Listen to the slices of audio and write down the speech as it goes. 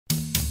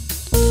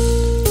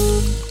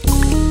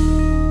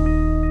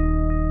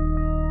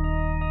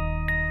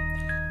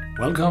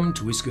Welcome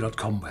to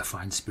Whisky.com, where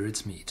fine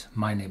spirits meet.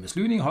 My name is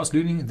Horst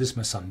Lüning, and this is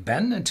my son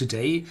Ben, and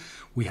today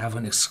we have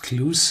an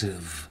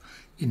exclusive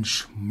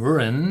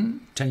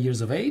Inchmurrin, 10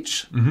 years of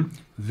age,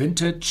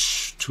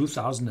 vintage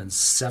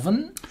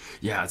 2007.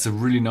 Yeah, it's a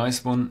really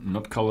nice one,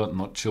 not colored,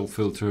 not chill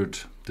filtered,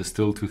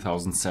 distilled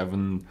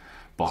 2007,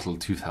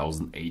 bottled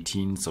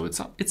 2018, so it's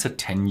a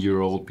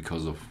 10-year-old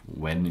because of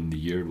when in the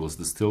year it was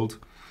distilled.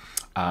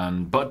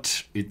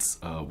 But it's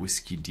a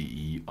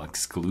Whisky.de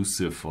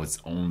exclusive, so it's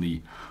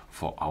only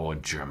for our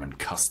German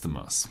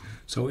customers.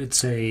 So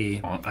it's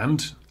a...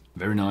 And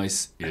very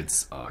nice,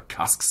 it's a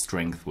cask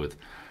strength with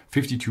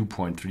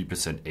 52.3%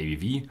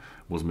 ABV,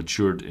 was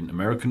matured in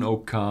American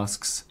oak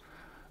casks,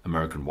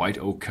 American white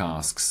oak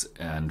casks,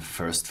 and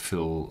first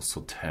fill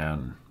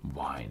Sauternes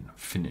wine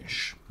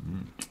finish.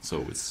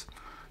 So it's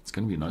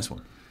going to be a nice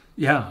one.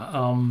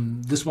 Yeah,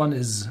 this one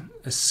is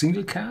a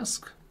single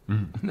cask.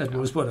 That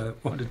was what I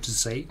wanted to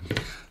say.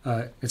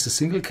 It's a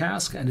single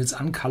cask and it's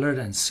uncolored,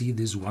 and see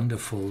this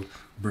wonderful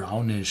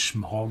brownish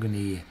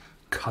mahogany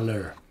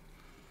color,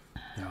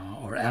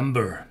 or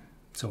amber.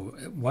 So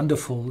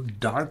wonderful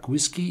dark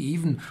whiskey,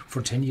 even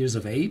for 10 years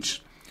of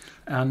age.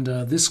 And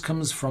this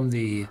comes from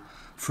the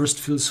first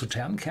fill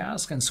Sauternes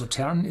cask, and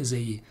Sauternes is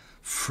a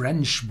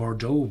French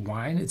Bordeaux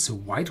wine. It's a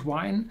white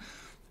wine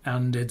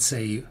and it's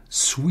a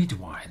sweet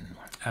wine.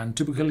 And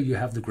typically you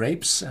have the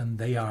grapes, and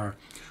they are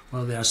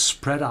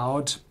spread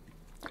out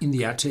in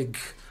the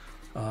attic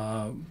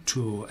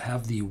to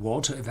have the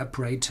water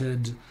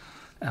evaporated,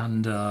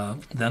 and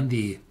then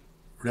the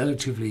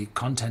relatively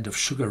content of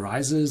sugar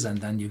rises,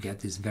 and then you get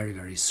this very,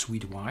 very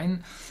sweet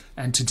wine.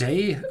 And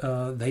today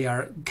they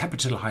are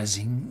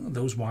capitalizing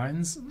those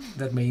wines.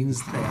 That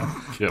means they are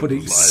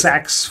putting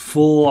sacks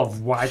full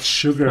of white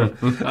sugar.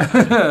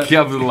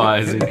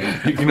 Capitalizing.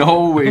 You can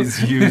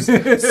always use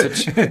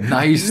such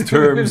nice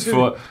terms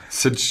for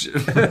such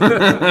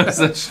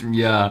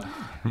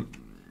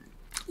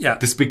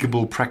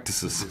despicable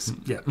practices.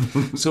 Yeah.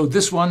 So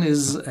this one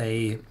is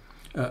a...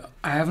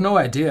 I have no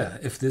idea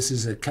if this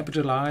is a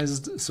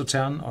capitalized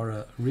Sauternes or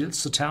a real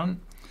Sauternes.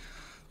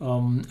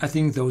 I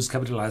think those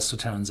capitalized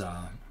Sauternes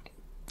are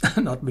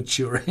not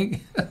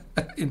maturing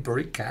in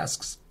barrique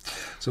casks.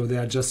 So they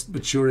are just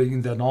maturing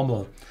in their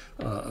normal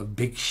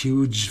big,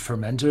 huge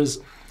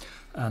fermenters.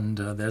 And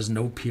there's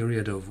no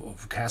period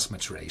of cask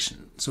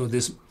maturation. So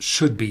this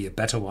should be a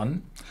better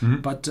one.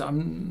 But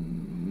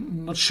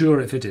I'm not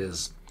sure if it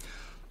is.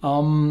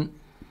 The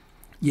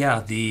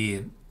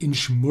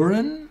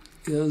Inchmurrin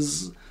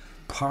is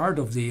part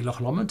of the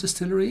Loch Lomond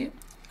distillery,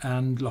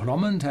 and Loch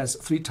Lomond has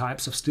 3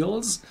 types of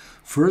stills.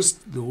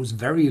 First, those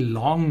very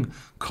long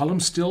column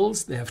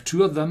stills, they have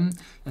 2 of them,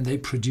 and they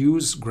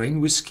produce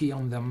grain whiskey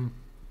on them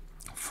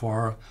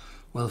for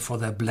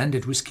their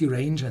blended whiskey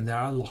range, and there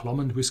are Loch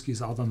Lomond whiskies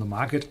out on the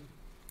market,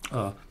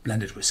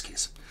 blended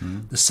whiskies.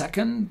 The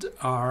second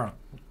are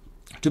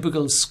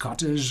typical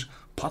Scottish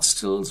pot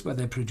stills, where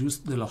they produce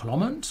the Loch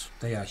Lomond.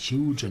 They are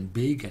huge and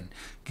big and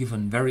give a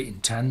very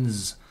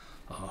intense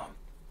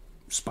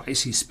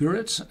spicy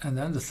spirit. And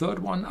then the third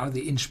one are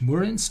the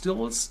Inchmurrin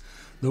stills.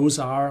 Those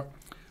are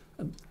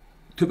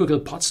typical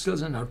pot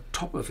stills, and on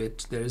top of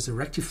it there is a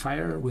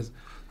rectifier with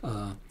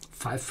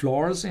 5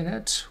 floors in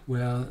it,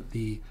 where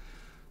the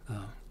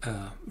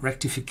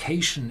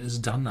rectification is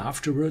done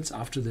afterwards,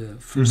 after the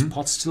first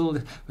pot still.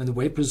 When the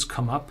vapors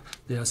come up,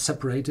 they are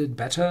separated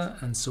better,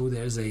 and so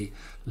there's a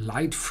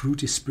light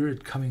fruity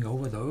spirit coming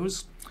over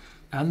those.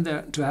 And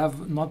to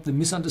have not the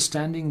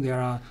misunderstanding,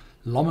 there are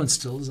Lomond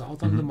stills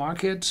out on the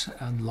market,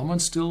 and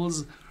Lomond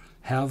stills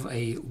have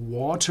a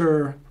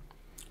water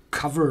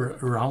cover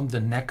around the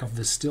neck of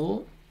the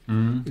still,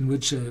 in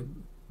which a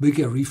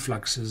bigger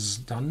reflux is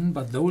done,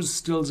 but those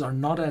stills are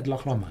not at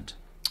Loch Lomond.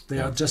 They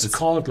are just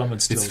called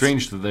Lomond stills. It's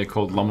strange that they're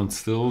called Lomond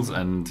stills,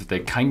 and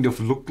they kind of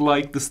look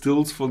like the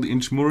stills for the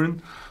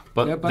Inchmurrin,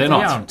 but they're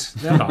not.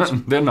 They're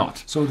not. They're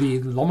not. So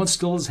the Lomond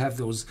stills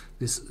have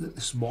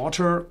this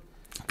water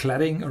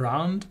cladding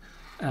around,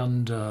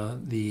 and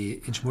the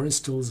Inchmurrin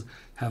stills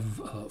have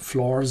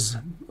floors,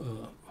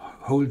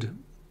 hold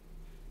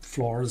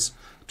floors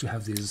to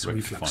have these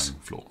reflux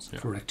floors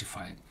for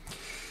rectifying.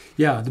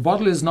 Yeah, the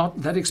bottle is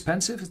not that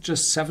expensive. It's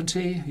just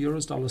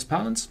 €70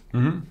 pounds.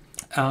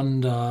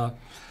 And have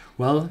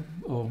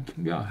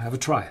a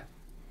try.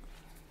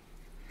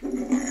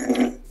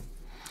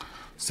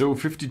 So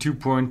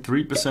 52.3%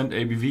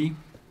 ABV.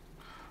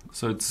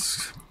 So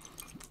it's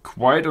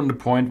quite on the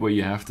point where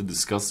you have to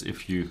discuss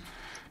if you'd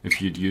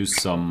use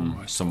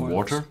some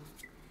water.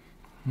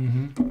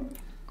 I'm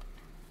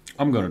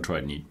gonna try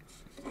it neat.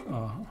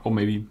 Or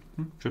maybe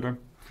should I?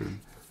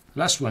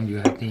 Last one you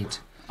had neat.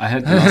 I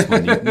had the last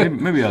one neat.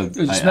 Maybe I'll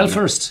smell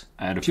first.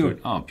 I had a pure.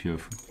 Pure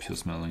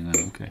smelling.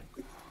 Then okay.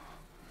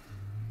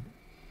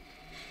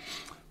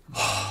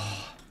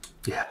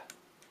 Yeah.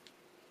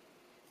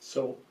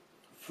 So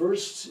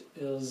first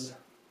is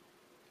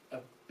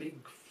a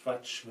big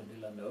fudge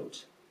vanilla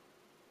note.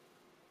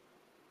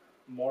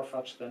 More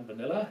fudge than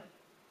vanilla.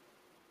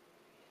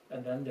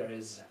 And then there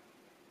is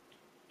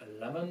a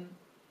lemon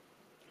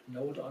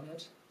note on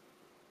it.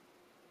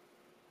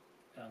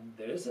 And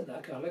there is an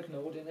alcoholic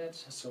note in it,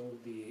 so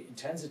the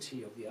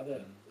intensity of the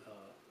other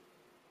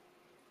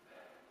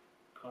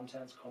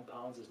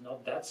compounds is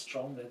not that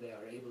strong that they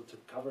are able to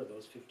cover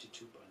those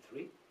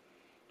 52.3.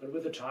 But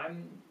with the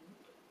time,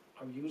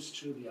 I'm used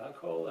to the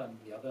alcohol and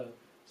the other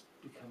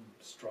become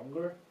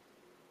stronger.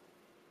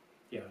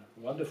 Yeah,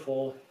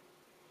 wonderful,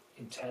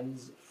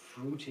 intense,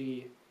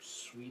 fruity,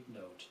 sweet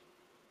note.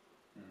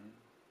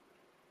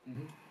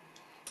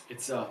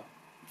 It's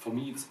for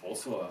me, it's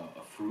also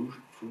a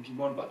fruity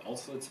one, but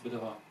also it's a bit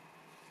of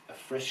a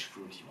fresh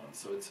fruity one.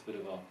 So it's a bit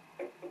of a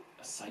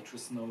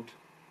citrus note,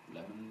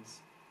 lemons,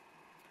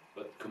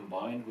 but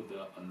combined with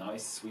a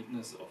nice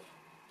sweetness of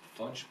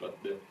fudge. But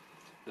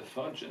the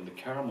fudge and the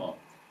caramel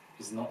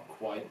is not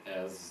quite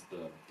as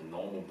the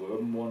normal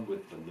bourbon one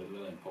with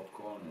vanilla and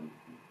popcorn,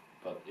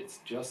 but it's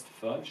just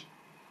fudge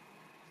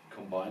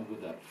combined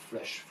with that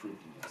fresh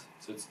fruitiness.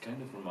 So it's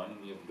kind of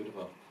reminding me of a bit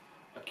of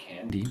a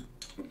candy.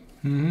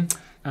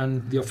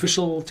 And the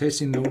official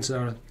tasting notes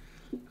are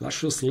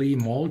lusciously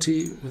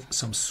malty with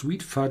some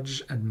sweet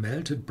fudge and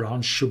melted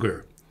brown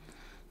sugar.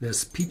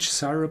 There's peach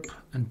syrup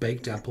and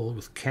baked apple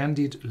with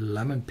candied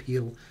lemon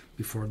peel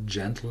before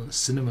gentle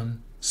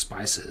cinnamon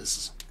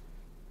spices.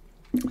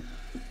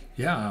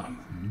 Yeah,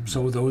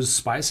 so those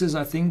spices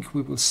I think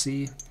we will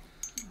see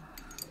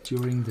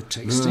during the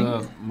tasting.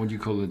 What do you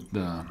call it?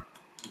 The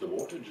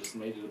water just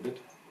made it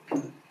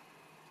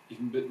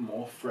even a bit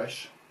more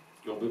fresh.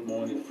 Go a bit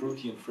more on the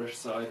fruity and fresh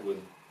side with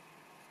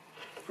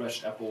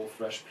fresh apple,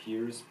 fresh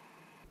pears.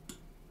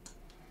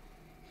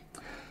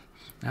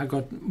 I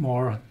got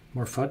more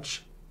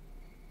fudge.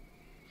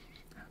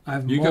 I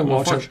have You got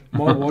more fudge.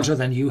 more water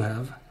than you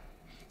have.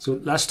 So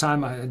last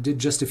time I did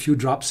just a few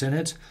drops in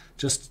it,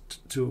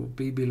 just to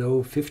be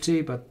below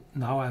 50, but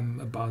now I'm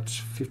about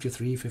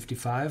 53,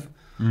 55.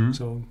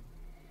 So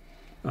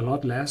a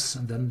lot less,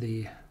 and then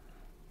the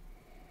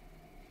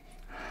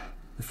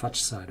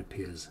fudge side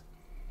appears.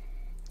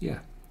 Yeah.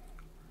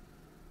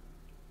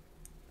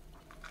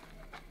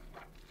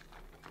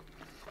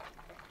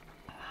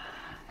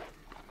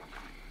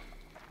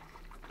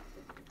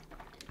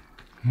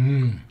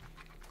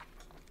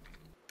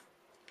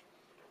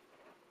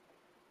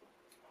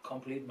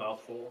 Complete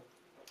mouthful,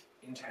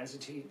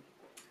 intensity,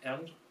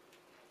 and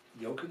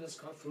yolkiness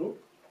come through.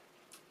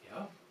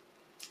 Yeah,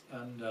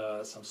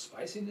 and some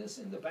spiciness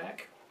in the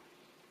back.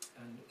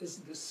 And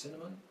isn't this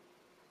cinnamon?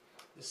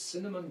 The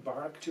cinnamon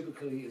bark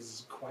typically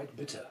is quite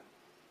bitter.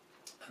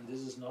 And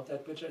this is not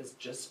that bitter, it's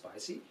just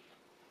spicy.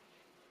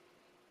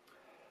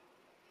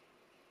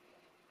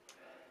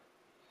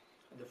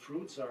 And the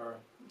fruits are,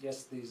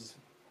 yes, these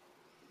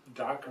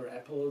darker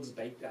apples,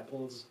 baked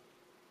apples.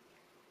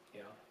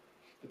 Yeah.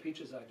 The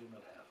peaches I do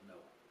not have, no.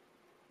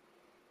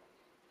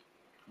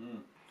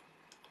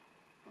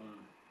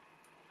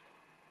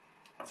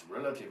 It's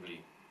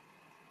relatively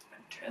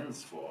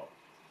intense for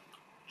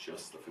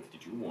just a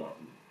 52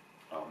 one.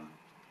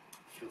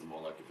 Feels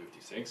more like a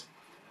 56.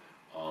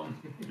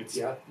 It's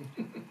Yeah.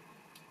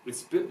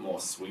 it's a bit more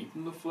sweet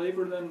in the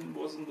flavor than it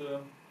was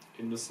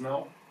in the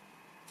smell,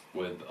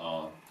 with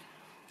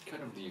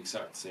kind of the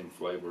exact same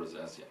flavors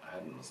as you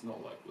had in the smell,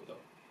 like with the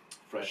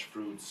fresh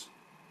fruits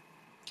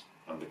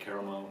and the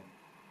caramel.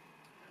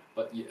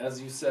 But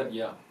as you said,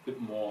 yeah, a bit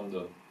more on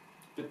the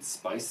bit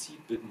spicy,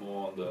 a bit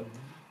more on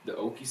the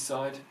oaky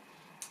side.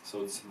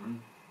 So it's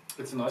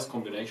a nice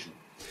combination.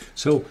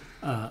 So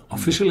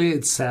officially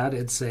it's said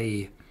it's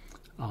a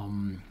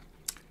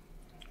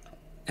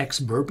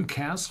ex-bourbon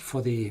cask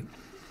for the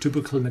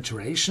typical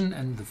maturation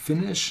and the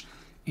finish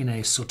in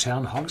a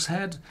Sauternes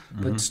hogshead.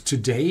 But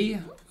today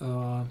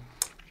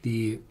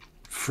the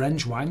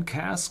French wine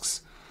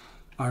casks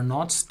are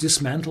not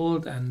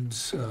dismantled and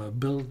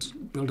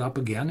built up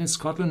again in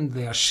Scotland.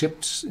 They are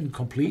shipped in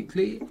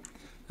completely,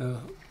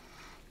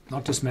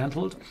 not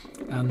dismantled.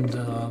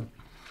 And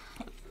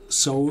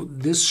so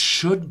this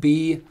should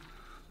be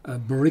a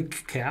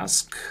brick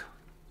cask,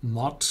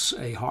 not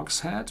a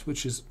hogshead,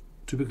 which is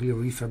typically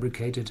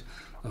refabricated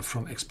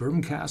from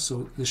ex-bourbon cask.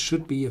 So this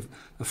should be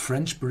a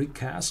French brick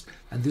cask,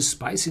 and this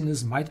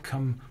spiciness might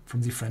come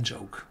from the French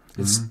oak.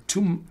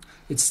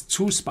 It's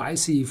too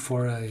spicy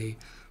for a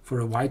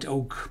white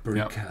oak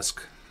brick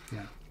cask.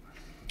 Yeah.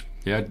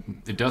 Yeah,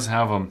 it does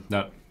have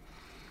that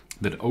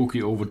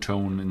oaky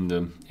overtone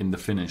in the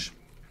finish.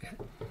 Yeah.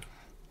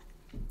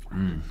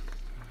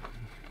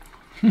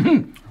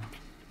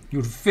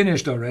 You're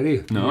finished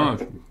already. No,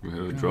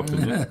 we dropped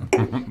it.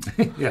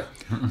 Yeah.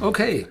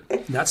 Okay,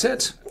 that's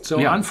it. So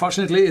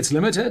unfortunately, it's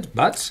limited,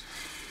 but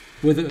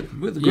with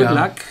good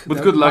luck,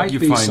 with good luck, you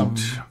find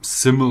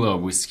similar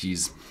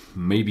whiskies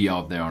maybe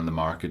out there on the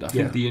market. I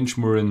think the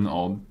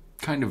Inchmurrin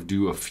kind of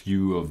do a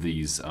few of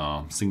these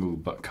single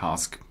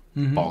cask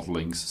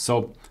bottlings.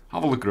 So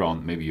have a look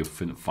around. Maybe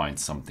you'll find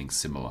something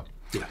similar.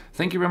 Yeah.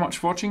 Thank you very much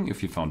for watching.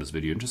 If you found this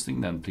video interesting,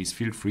 then please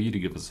feel free to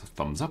give us a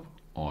thumbs up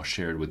or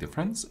share it with your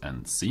friends,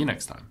 and see you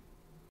next time.